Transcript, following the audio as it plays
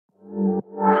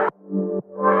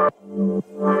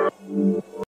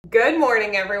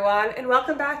morning, everyone, and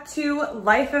welcome back to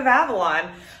Life of Avalon.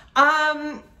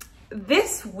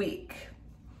 This week,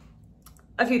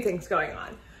 a few things going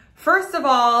on. First of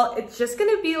all, it's just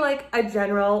gonna be like a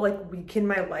general week in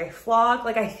my life vlog.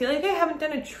 I feel like I haven't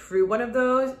done a true one of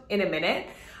those in a minute.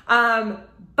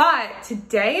 But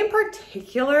today in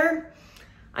particular,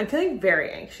 I'm feeling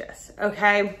very anxious,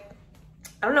 okay?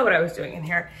 I don't know what I was doing in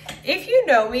here. If you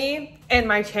know me and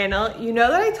my channel, you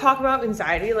know that I talk about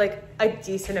anxiety a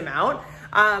decent amount.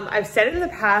 I've said it in the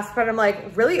past, but I'm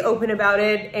really open about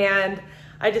it, and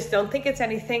I just don't think it's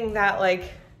anything that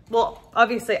well,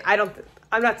 obviously I'm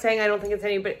not saying I don't think it's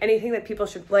anything that people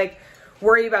should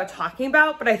worry about talking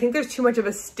about, but I think there's too much of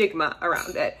a stigma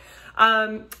around it.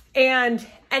 And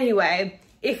anyway,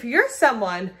 if you're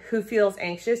someone who feels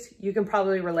anxious, you can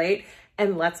probably relate.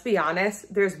 And let's be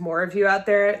honest, there's more of you out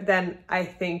there than I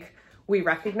think we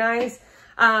recognize.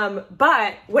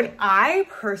 But when I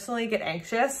personally get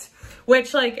anxious,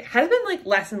 which has been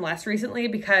less and less recently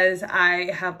because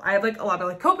I have a lot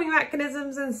of coping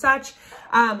mechanisms and such.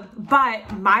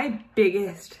 But my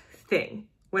biggest thing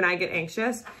when I get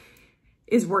anxious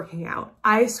is working out.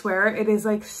 I swear it is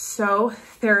so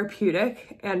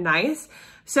therapeutic and nice.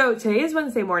 So today is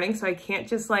Wednesday morning, so I can't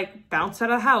just bounce out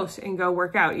of the house and go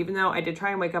work out, even though I did try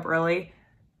and wake up early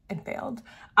and failed.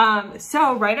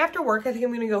 So right after work, I think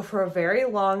I'm gonna go for a very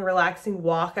long, relaxing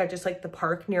walk at just the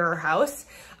park near our house.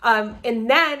 And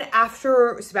then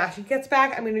after Sebastian gets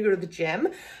back, I'm gonna go to the gym.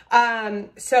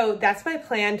 So that's my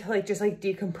plan to just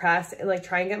decompress and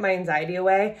try and get my anxiety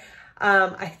away.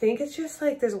 I think it's just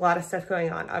there's a lot of stuff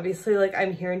going on. Obviously,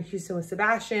 I'm here in Houston with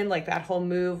Sebastian, that whole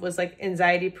move was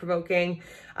anxiety provoking.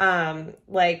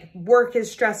 Work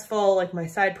is stressful, my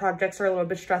side projects are a little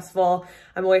bit stressful.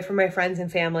 I'm away from my friends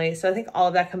and family. So I think all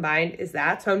of that combined is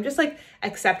that. So I'm just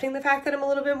accepting the fact that I'm a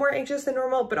little bit more anxious than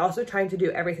normal, but also trying to do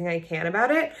everything I can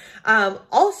about it.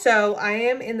 Also, I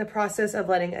am in the process of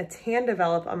letting a tan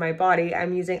develop on my body.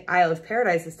 I'm using Isle of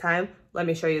Paradise this time. Let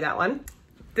me show you that one.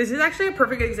 This is actually a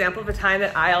perfect example of a time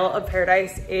that Isle of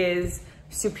Paradise is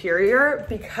superior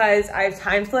because I have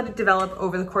time to let it develop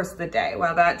over the course of the day.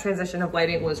 Wow, that transition of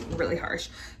lighting was really harsh.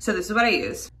 So this is what I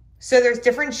use. So there's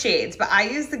different shades, but I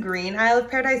use the green Isle of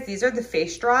Paradise. These are the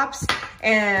face drops.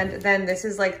 And then this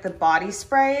is the body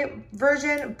spray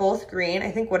version, both green. I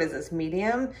think, what is this,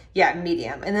 medium? Yeah,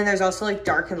 medium. And then there's also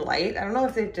dark and light. I don't know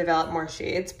if they've developed more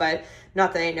shades, but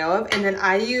not that I know of. And then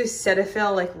I use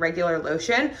Cetaphil regular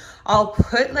lotion. I'll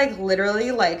put literally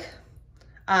a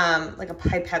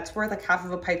pipette's worth, half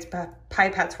of a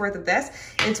pipette's worth of this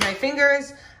into my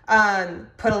fingers.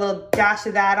 Put a little dash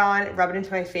of that on, rub it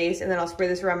into my face, and then I'll spray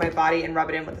this around my body and rub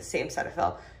it in with the same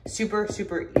Cetaphil. Super,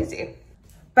 super easy.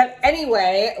 But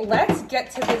anyway, let's get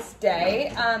to this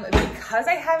day. Because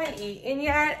I haven't eaten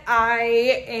yet,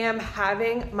 I am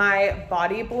having my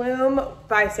Body Bloom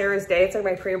by Sarah's Day. It's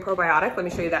my pre and probiotic. Let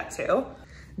me show you that too.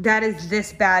 That is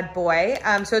this bad boy.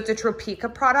 So it's a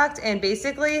Tropica product, and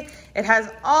basically it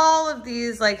has all of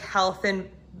these health and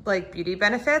beauty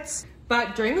benefits.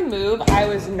 But during the move, I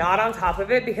was not on top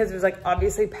of it because it was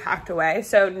obviously packed away.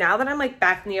 So now that I'm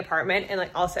back in the apartment and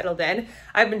all settled in,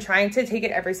 I've been trying to take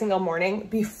it every single morning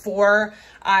before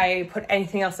I put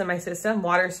anything else in my system.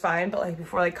 Water's fine, but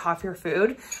before coffee or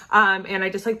food. And I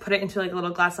just put it into a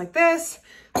little glass like this,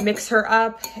 mix her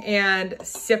up and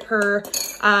sip her.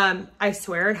 I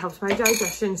swear it helps my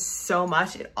digestion so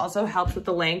much. It also helps with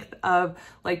the length of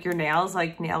your nails,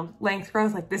 nail length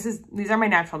growth. These are my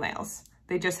natural nails.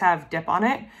 They just have dip on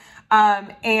it.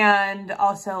 And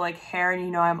also hair,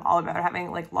 and I'm all about having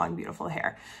long, beautiful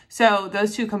hair. So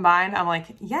those two combined, I'm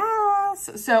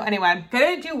yes. So anyway, I'm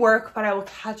gonna do work, but I will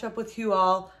catch up with you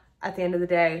all at the end of the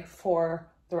day for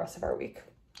the rest of our week.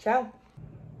 Ciao.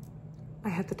 I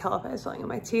had to tell if I was filling in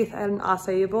my teeth. I had an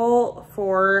acai bowl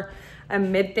for a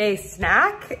midday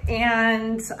snack,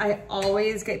 and I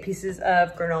always get pieces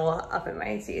of granola up in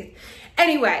my teeth.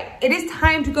 Anyway, it is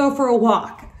time to go for a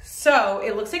walk. So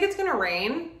it looks like it's gonna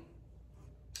rain.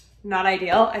 Not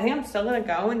ideal. I think I'm still gonna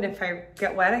go, and if I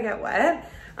get wet, I get wet.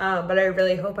 But I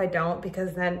really hope I don't,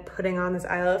 because then putting on this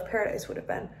Isle of Paradise would have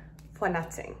been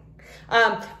fun-nutsing.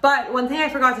 But one thing I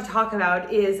forgot to talk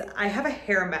about is I have a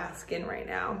hair mask in right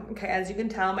now. Okay, as you can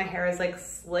tell, my hair is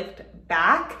slicked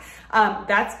back.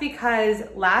 That's because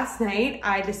last night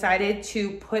I decided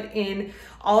to put in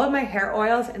all of my hair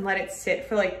oils and let it sit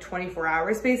for like 24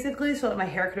 hours basically so that my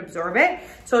hair could absorb it.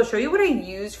 So I'll show you what I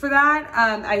use for that.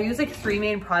 I use like 3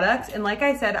 main products, and like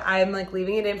I said, I'm like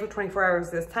leaving it in for 24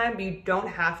 hours this time, but you don't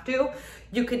have to.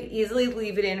 You could easily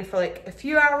leave it in for like a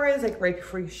few hours, like right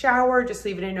before you shower, just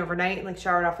leave it in overnight and like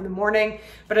shower it off in the morning.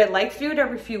 But I like to do it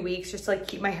every few weeks just to like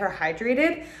keep my hair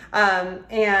hydrated.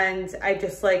 And I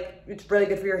just like, it's really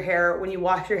good for your hair. When you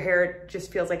wash your hair, it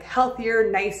just feels like healthier,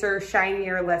 nicer,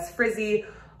 shinier, less frizzy,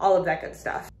 all of that good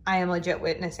stuff. I am legit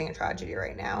witnessing a tragedy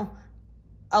right now.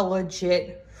 A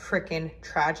legit freaking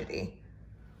tragedy.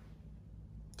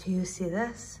 Do you see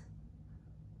this?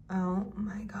 Oh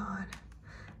my God.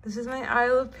 This is my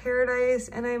Isle of Paradise,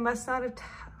 and I must not have,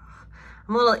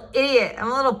 I'm a little idiot.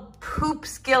 I'm a little poop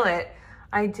skillet.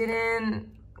 I didn't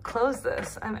close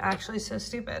this. I'm actually so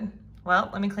stupid.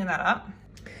 Well, let me clean that up.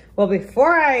 Well,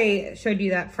 before I showed you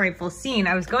that frightful scene,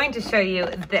 I was going to show you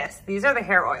this. These are the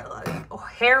hair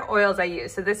oils I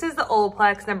use. So this is the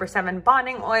Olaplex No. 7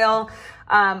 Bonding Oil.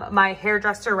 My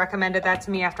hairdresser recommended that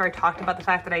to me after I talked about the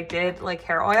fact that I did like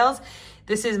hair oils.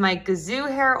 This is my Gazoo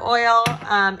hair oil,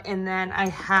 and then I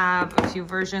have a few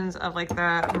versions of like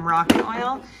the Moroccan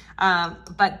oil,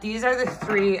 but these are the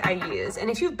 3 I use. And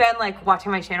if you've been like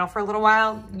watching my channel for a little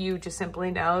while, you just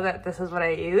simply know that this is what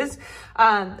I use.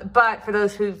 But for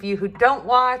those of you who don't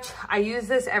watch, I use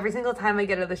this every single time I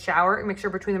get out of the shower, a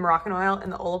mixture between the Moroccan oil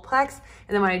and the Olaplex.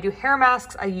 And then when I do hair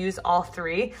masks, I use all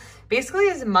 3. Basically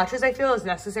as much as I feel is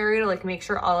necessary to like make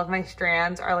sure all of my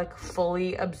strands are like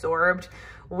fully absorbed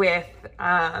with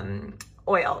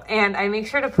oil. And I make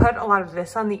sure to put a lot of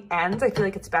this on the ends. I feel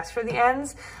like it's best for the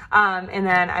ends. And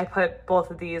then I put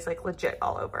both of these like legit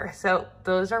all over. So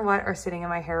those are what are sitting in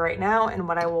my hair right now and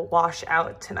what I will wash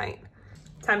out tonight.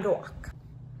 Time to walk.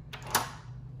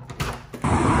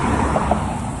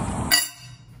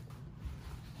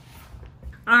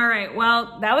 All right,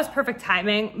 well, that was perfect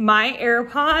timing. My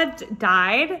AirPod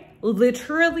died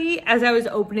literally as I was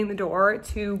opening the door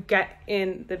to get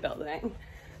in the building.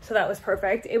 So that was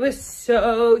perfect. It was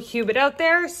so humid out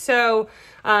there. So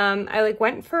I like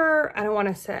went for, I don't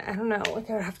know,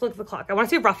 like I would have to look at the clock. I want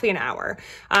to say roughly an hour.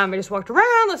 I just walked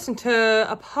around, listened to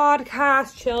a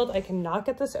podcast, chilled. I cannot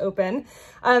get this open.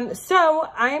 So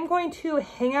I am going to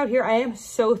hang out here. I am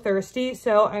so thirsty.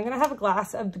 So I'm going to have a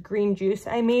glass of the green juice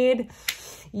I made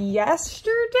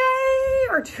yesterday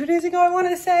or 2 days ago, I want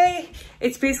to say.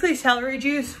 It's basically celery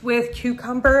juice with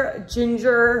cucumber,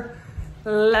 ginger,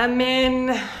 lemon.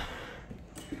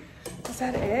 Is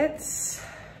that it?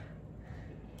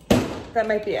 That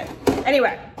might be it.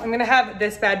 Anyway, I'm gonna have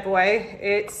this bad boy.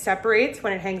 It separates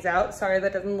when it hangs out. Sorry,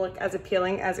 that doesn't look as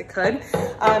appealing as it could.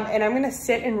 And I'm gonna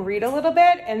sit and read a little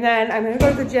bit, and then I'm gonna go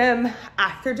to the gym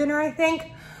after dinner, I think.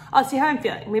 I'll see how I'm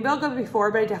feeling. Maybe I'll go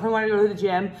before, but I definitely want to go to the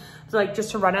gym. So like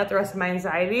just to run out the rest of my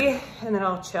anxiety, and then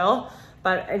I'll chill.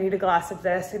 But I need a glass of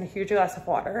this and a huge glass of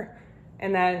water.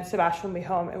 And then Sebastian will be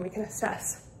home and we can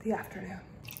assess the afternoon.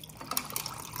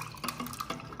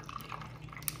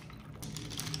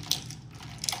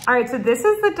 All right, so this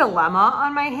is the dilemma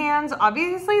on my hands.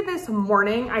 Obviously this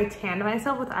morning I tanned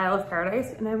myself with Isle of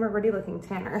Paradise and I'm already looking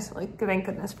tanner, so like thank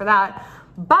goodness for that.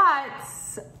 But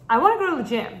I wanna go to the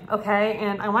gym, okay?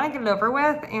 And I wanna get it over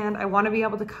with, and I wanna be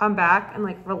able to come back and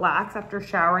like relax after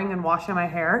showering and washing my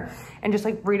hair and just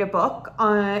like read a book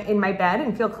in my bed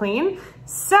and feel clean.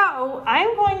 So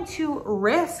I'm going to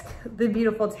risk the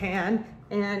beautiful tan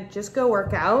and just go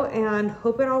work out and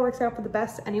hope it all works out for the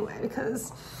best anyway,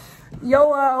 because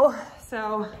YOLO.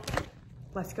 So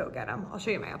let's go get them. I'll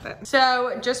show you my outfit.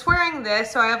 So just wearing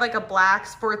this. So I have like a black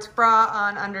sports bra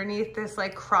on underneath this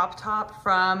like crop top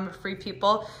from Free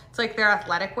People. It's like their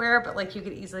athletic wear, but like you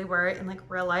could easily wear it in like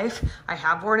real life. I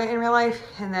have worn it in real life.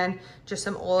 And then just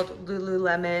some old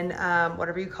Lululemon,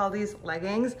 whatever you call these,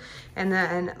 leggings. And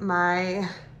then my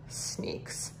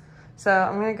sneaks. So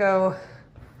I'm gonna go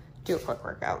do a quick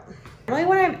workout. Normally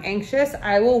when I'm anxious,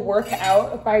 I will work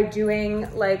out by doing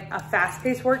like a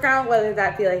fast-paced workout, whether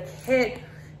that be like HIIT,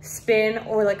 spin,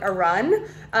 or like a run.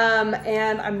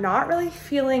 And I'm not really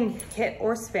feeling HIIT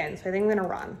or spin, so I think I'm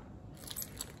gonna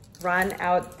run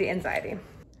out the anxiety.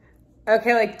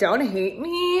 Okay, like don't hate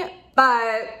me,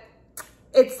 but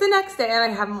it's the next day and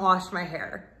I haven't washed my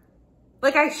hair.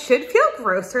 Like I should feel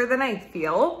grosser than I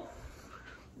feel,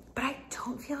 but I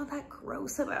don't feel that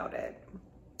gross about it.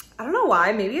 I don't know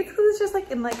why. Maybe it's because it's just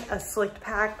like in like a slicked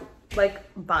pack like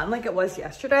bun like it was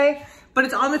yesterday, but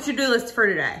it's on the to-do list for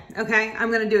today, okay?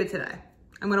 I'm gonna do it today.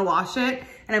 I'm gonna wash it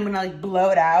and I'm gonna like blow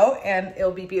it out and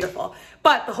it'll be beautiful.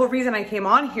 But the whole reason I came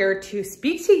on here to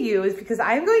speak to you is because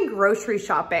I'm going grocery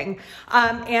shopping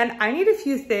and I need a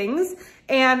few things,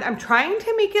 And I'm trying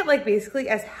to make it like basically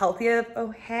as healthy as,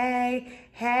 oh, hey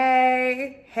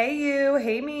you,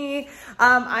 hey me.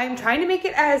 I'm trying to make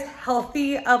it as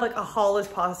healthy of like a haul as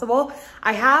possible.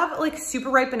 I have like super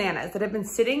ripe bananas that have been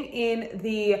sitting in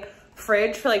the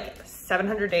fridge for like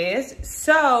 700 days.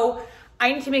 So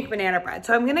I need to make banana bread.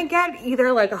 So I'm gonna get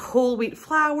either like a whole wheat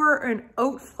flour or an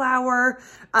oat flour,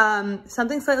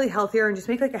 something slightly healthier, and just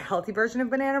make like a healthy version of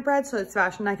banana bread so that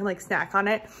Sebastian and I can like snack on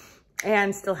it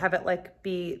and still have it like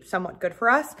be somewhat good for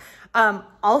us.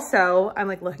 Also, I'm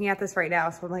like looking at this right now,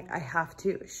 so I'm like, I have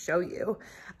to show you.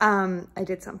 I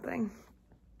did something.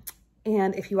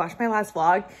 And if you watched my last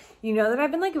vlog, you know that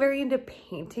I've been like very into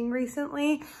painting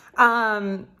recently.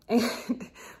 And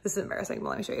this is embarrassing, but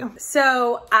let me show you.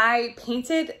 So I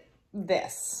painted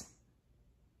this.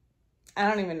 I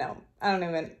don't even know.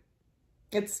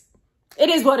 It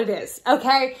is what it is,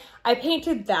 okay? I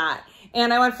painted that.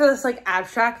 And I went for this like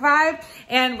abstract vibe.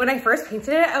 And when I first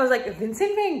painted it, I was like,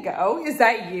 Vincent Van Gogh, is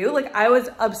that you? Like I was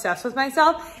obsessed with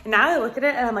myself. And now I look at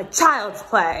it and I'm like, child's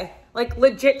play, like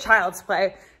legit child's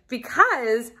play.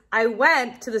 Because I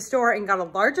went to the store and got a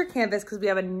larger canvas because we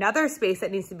have another space that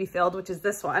needs to be filled, which is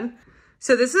this one.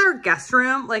 So this is our guest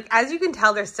room. Like, as you can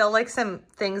tell, there's still like some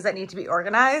things that need to be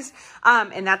organized.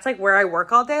 And that's like where I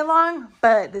work all day long.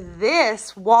 But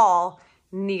this wall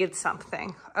needs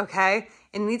something, okay?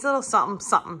 It needs a little something,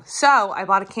 something. So I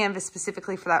bought a canvas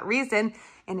specifically for that reason,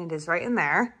 and it is right in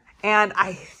there. And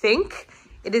I think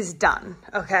it is done,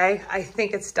 okay? I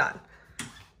think it's done.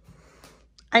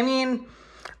 I mean,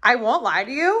 I won't lie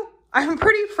to you. I'm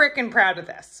pretty freaking proud of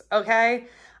this, okay?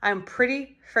 I'm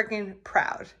pretty freaking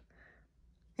proud.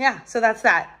 Yeah, so that's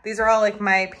that. These are all like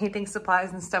my painting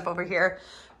supplies and stuff over here,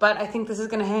 but I think this is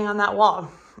gonna hang on that wall,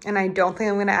 and I don't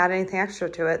think I'm gonna add anything extra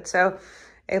to it, so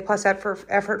A+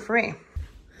 effort for me.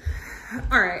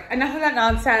 All right, enough of that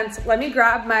nonsense. Let me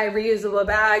grab my reusable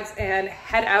bags and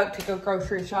head out to go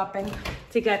grocery shopping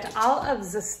to get all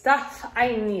of the stuff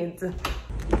I need.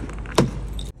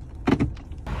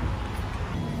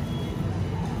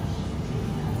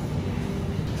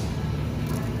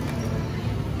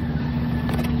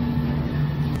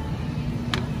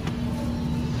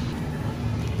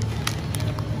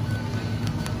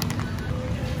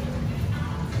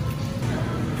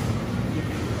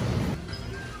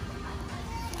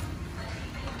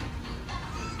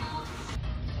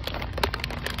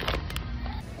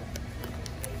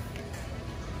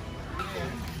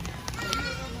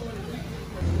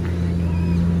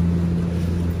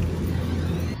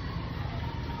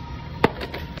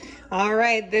 All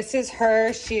right, this is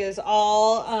her. She is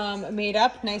all made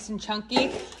up, nice and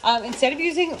chunky. Instead of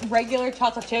using regular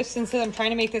chocolate chips, since I'm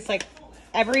trying to make this like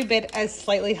every bit as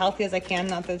slightly healthy as I can,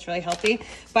 not that it's really healthy,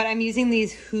 but I'm using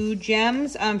these Who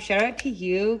Gems. Shout out to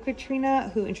you, Katrina,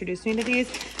 who introduced me to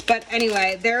these. But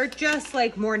anyway, they're just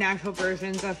like more natural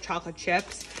versions of chocolate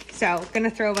chips. So gonna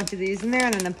throw a bunch of these in there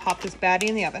and then pop this baddie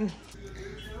in the oven.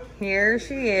 Here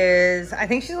she is. I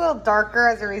think she's a little darker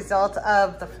as a result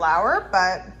of the flour,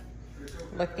 but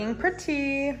looking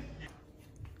pretty.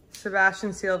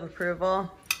 Sebastian's seal of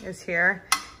approval is here,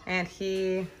 and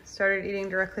he started eating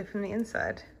directly from the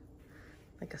inside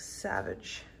like a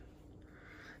savage,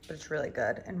 but it's really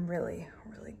good and really,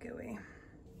 really gooey.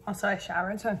 Also, I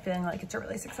showered, so I'm feeling like it's a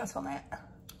really successful night.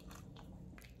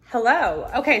 Hello.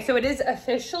 Okay, so it is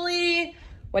officially,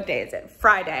 what day is it?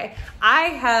 Friday. I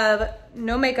have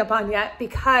no makeup on yet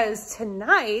because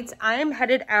tonight I'm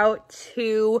headed out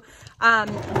to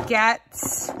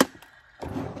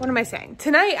what am I saying?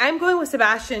 Tonight I'm going with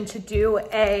Sebastian to do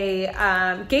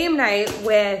a game night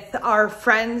with our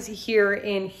friends here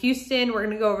in Houston. We're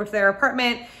gonna go over to their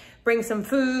apartment, bring some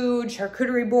food,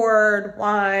 charcuterie board,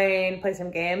 wine, play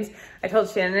some games. I told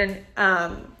Shannon,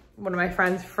 one of my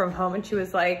friends from home, and she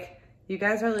was like, you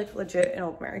guys are like legit an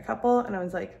old married couple. And I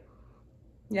was like,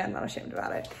 yeah, I'm not ashamed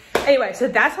about it. Anyway, so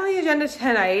that's on the agenda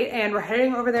tonight, and we're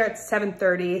heading over there at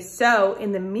 7:30. So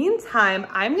in the meantime,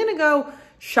 I'm gonna go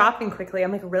shopping quickly.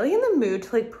 I'm like really in the mood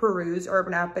to like peruse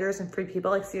Urban Outfitters and Free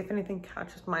People, like see if anything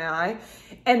catches my eye,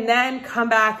 and then come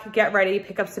back, get ready,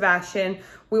 pick up Sebastian.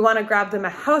 We wanna grab them a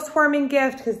housewarming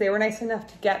gift because they were nice enough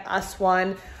to get us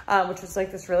one, which was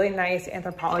like this really nice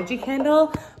anthropology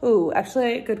candle. Ooh,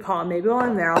 actually good call. Maybe while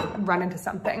I'm there, I'll run into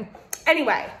something.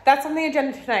 Anyway, that's on the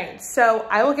agenda tonight. So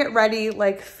I will get ready,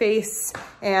 like face,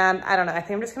 and I don't know, I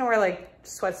think I'm just gonna wear like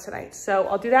sweats tonight. So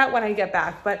I'll do that when I get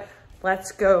back, but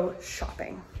let's go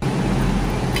shopping.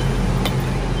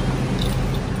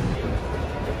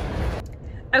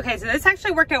 Okay, so this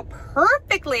actually worked out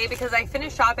perfectly because I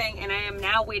finished shopping and I am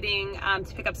now waiting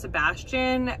to pick up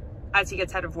Sebastian as he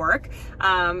gets out of work,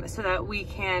 so that we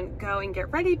can go and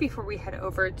get ready before we head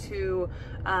over to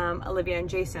Olivia and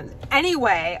Jason.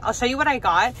 Anyway, I'll show you what I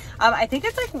got. I think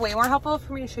it's like way more helpful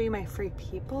for me to show you my Free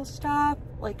People stuff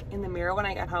like in the mirror when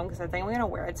I get home, because I think I'm gonna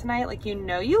wear it tonight. Like, you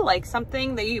know, you like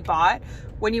something that you bought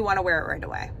when you want to wear it right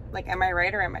away. Like, am I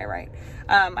right or am I right?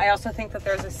 I also think that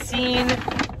there's a scene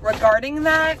regarding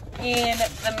that in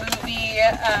the movie,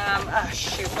 oh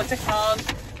shoot, what's it called?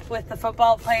 With the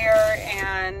football player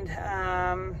and,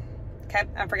 okay,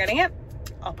 I'm forgetting it.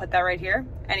 I'll put that right here.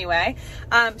 Anyway,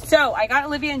 so I got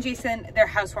Olivia and Jason their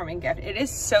housewarming gift. It is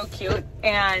so cute,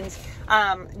 and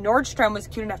Nordstrom was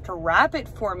cute enough to wrap it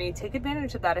for me. Take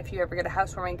advantage of that if you ever get a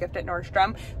housewarming gift at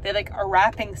Nordstrom. They have like a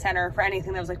wrapping center for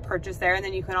anything that was like purchased there, and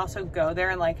then you can also go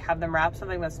there and like have them wrap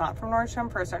something that's not from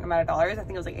Nordstrom for a certain amount of dollars. I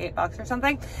think it was like $8 or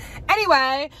something.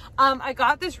 Anyway, I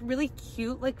got this really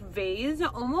cute like vase,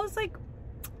 almost like,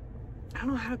 I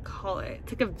don't know how to call it.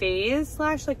 It's like a vase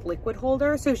slash like liquid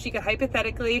holder. So she could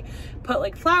hypothetically put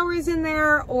like flowers in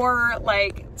there, or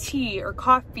like tea or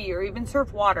coffee, or even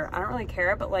serve water. I don't really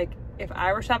care, but like if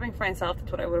I were shopping for myself, that's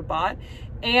what I would have bought.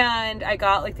 And I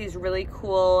got like these really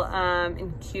cool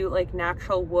and cute like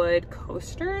natural wood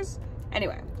coasters.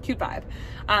 Anyway, cute vibe.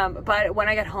 But when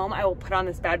I get home, I will put on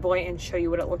this bad boy and show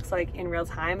you what it looks like in real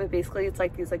time. But basically it's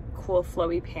like these like cool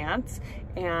flowy pants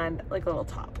and like a little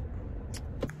top.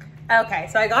 Okay,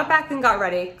 so I got back and got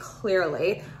ready,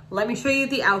 clearly. Let me show you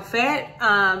the outfit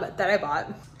that I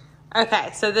bought. Okay,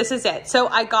 so this is it. So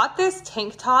I got this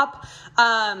tank top,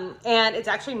 and it's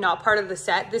actually not part of the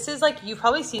set. This is like, you've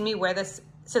probably seen me wear this.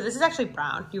 So this is actually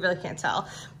brown, you really can't tell,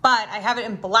 but I have it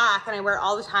in black and I wear it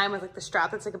all the time with like the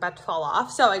strap that's like about to fall off.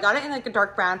 So I got it in like a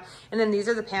dark brown, and then these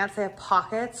are the pants. They have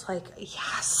pockets, like,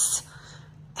 yes,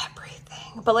 everything.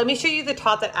 But let me show you the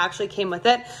top that actually came with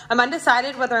it. I'm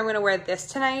undecided whether I'm gonna wear this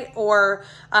tonight or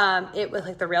it with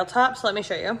like the real top, so let me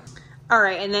show you. All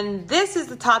right, and then this is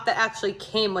the top that actually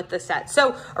came with the set.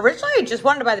 So originally I just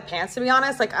wanted to buy the pants, to be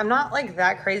honest. Like, I'm not like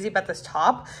that crazy about this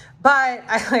top, but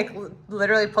I like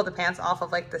literally pulled the pants off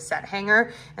of like the set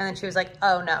hanger, and then she was like,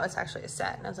 oh no, it's actually a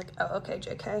set. And I was like, oh, okay,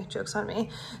 JK, joke's on me.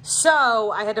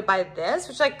 So I had to buy this,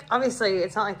 which like, obviously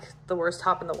it's not like the worst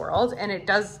top in the world, and it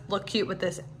does look cute with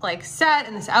this like set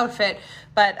and this outfit,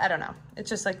 but I don't know. It's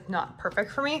just like not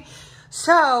perfect for me.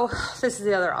 So this is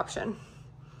the other option.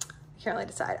 Can't really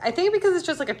decide. I think because it's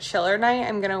just like a chiller night,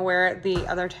 I'm gonna wear the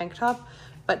other tank top,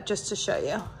 but just to show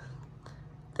you,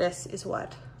 this is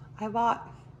what I bought.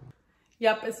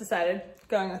 Yep, it's decided.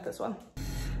 Going with this one.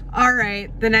 All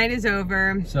right, the night is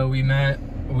over. So we met,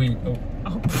 we're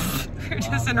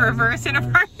just in reverse in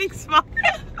a parking spot.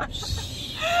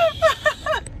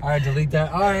 All right, delete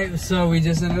that. All right, so we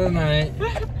just ended the night.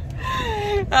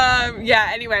 Yeah,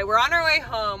 anyway, we're on our way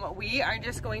home. We are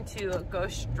just going to go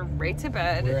straight to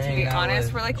bed. To be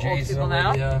honest, we're like Jason, old people now.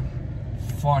 Olivia.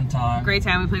 Fun time. Great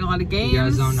time. We played a lot of games. You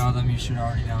guys don't know them, you should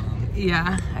already know them.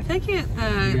 Yeah, I feel like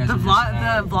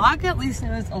the vlog at least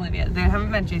knows Olivia. They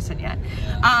haven't met Jason yet.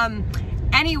 Yeah.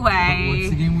 Anyway. What's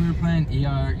the game we were playing?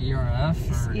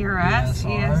 ERF? Or ERS?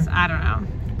 Yes, I don't know.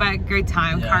 But great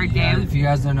time, card game. If you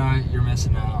guys don't know it, you're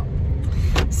missing out.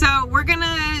 So we're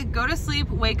gonna go to sleep,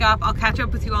 wake up. I'll catch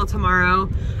up with you all tomorrow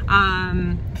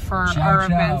for our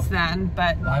events then.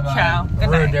 But bye-bye. Ciao. Good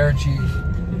night.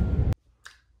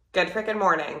 Good freaking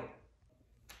morning.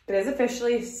 It is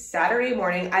officially Saturday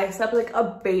morning. I slept like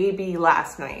a baby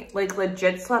last night. Like,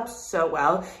 legit slept so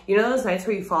well. You know those nights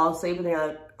where you fall asleep and you're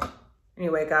like, and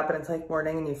you wake up and it's like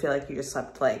morning and you feel like you just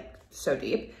slept like so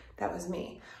deep? That was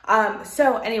me.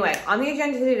 So anyway, on the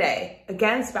agenda today,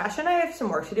 again, Sebastian and I have some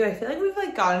work to do. I feel like we've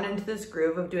like gotten into this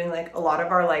groove of doing like a lot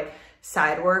of our like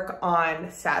side work on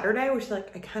Saturday, which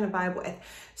like I kind of vibe with.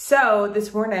 So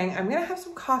this morning I'm gonna have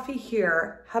some coffee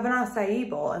here, have an acai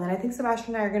bowl, and then I think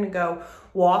Sebastian and I are gonna go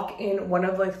walk in one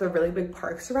of like the really big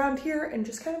parks around here and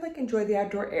just kind of like enjoy the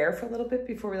outdoor air for a little bit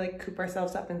before we like coop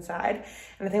ourselves up inside.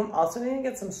 And I think I'm also gonna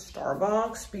get some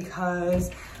Starbucks because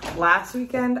last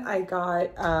weekend I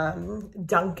got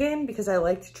Dunkin' because I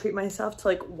like to treat myself to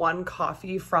like one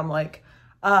coffee from like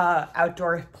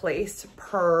outdoor place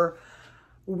per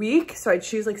week. So I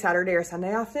choose like Saturday or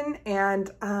Sunday often, and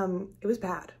it was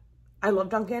bad. I love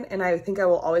Dunkin' and I think I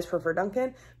will always prefer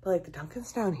Dunkin', but like the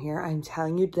Dunkin's down here, I'm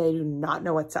telling you, they do not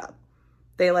know what's up.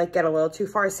 They like get a little too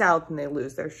far south and they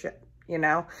lose their shit, you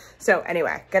know? So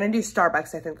anyway, gonna do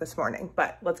Starbucks I think this morning,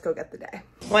 but let's go get the day.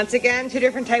 Once again, two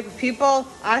different type of people,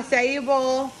 acai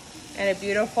bowl and a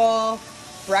beautiful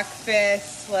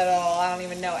breakfast little, I don't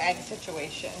even know, egg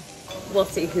situation. We'll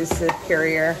see who's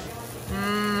superior.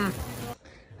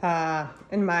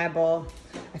 In my bowl.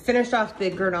 I finished off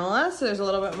the granola, so there's a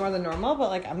little bit more than normal, but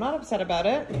like I'm not upset about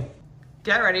it.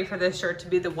 get ready for this shirt to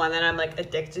be the one that I'm like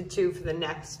addicted to for the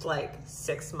next like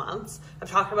 6 months.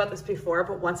 I've talked about this before,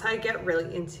 but once I get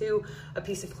really into a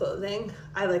piece of clothing,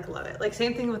 I like love it. Like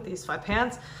same thing with these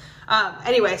sweatpants.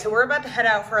 Anyway, so we're about to head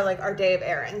out for like our day of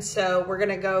errands. So we're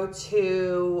gonna go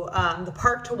to the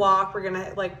park to walk. We're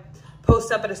gonna like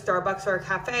post up at a Starbucks or a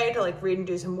cafe to like read and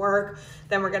do some work.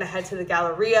 Then we're gonna head to the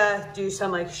Galleria, do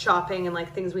some like shopping and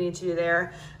like things we need to do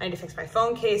there. I need to fix my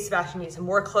phone case. Sebastian needs some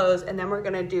work clothes. And then we're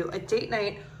gonna do a date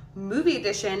night movie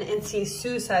edition and see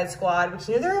Suicide Squad, which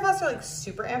neither of us are like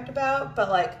super amped about, but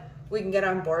like we can get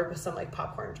on board with some like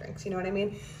popcorn drinks, you know what I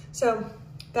mean? So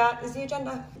that is the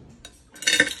agenda.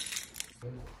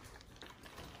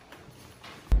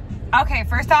 Okay,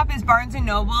 first stop is Barnes &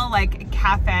 Noble, like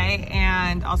cafe,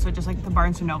 and also just like the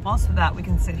Barnes & Noble so that we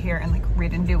can sit here and like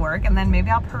read and do work. And then maybe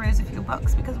I'll peruse a few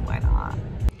books because why not?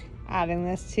 Adding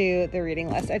this to the reading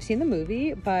list. I've seen the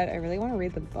movie, but I really want to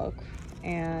read the book.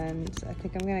 And I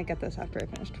think I'm gonna get this after I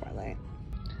finish Twilight.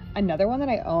 Another one that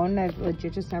I own, I've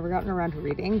legit just never gotten around to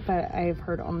reading, but I've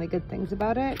heard only good things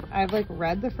about it. I've like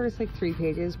read the first like 3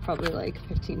 pages probably like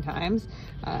 15 times,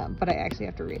 but I actually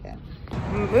have to read it.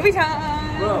 Movie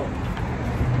time! Bro,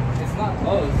 it's not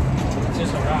closed. It's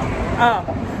just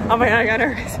around. Oh my God, I got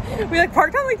nervous. We like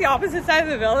parked on like the opposite side of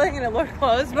the building and it looked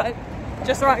closed, but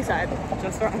just the wrong side.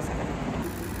 Just the wrong side.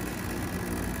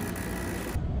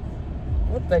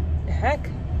 What the heck?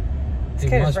 This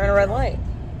kid is running a red light.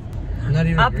 Not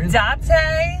even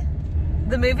Update.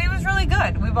 The movie was really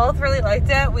good. We both really liked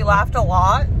it. We laughed a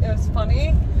lot. It was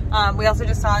funny. We also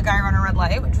just saw a guy run a red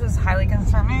light, which was highly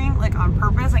concerning, like on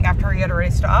purpose, like after he had already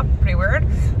stopped. Pretty weird.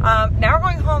 Now we're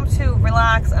going home to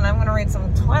relax and I'm gonna read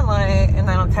some Twilight and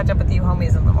then I'll catch up with you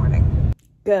homies in the morning.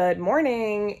 Good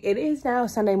morning. It is now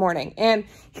Sunday morning. And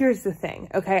here's the thing,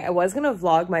 okay? I was gonna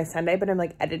vlog my Sunday, but I'm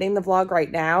like editing the vlog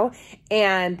right now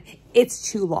and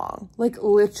it's too long. Like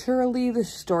literally the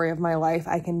story of my life.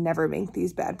 I can never make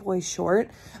these bad boys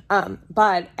short.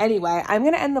 But anyway, I'm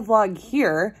gonna end the vlog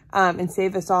here and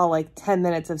save us all like 10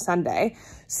 minutes of Sunday.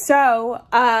 So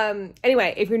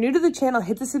anyway, if you're new to the channel,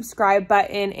 hit the subscribe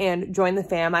button and join the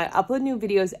fam. I upload new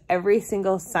videos every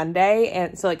single Sunday,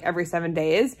 and so like every 7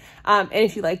 days. And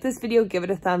if you like this video, give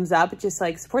it a thumbs up. It just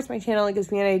like supports my channel and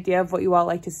gives me an idea of what you all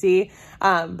like to see.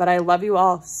 But I love you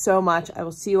all so much. I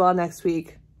will see you all next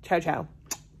week. Ciao, ciao.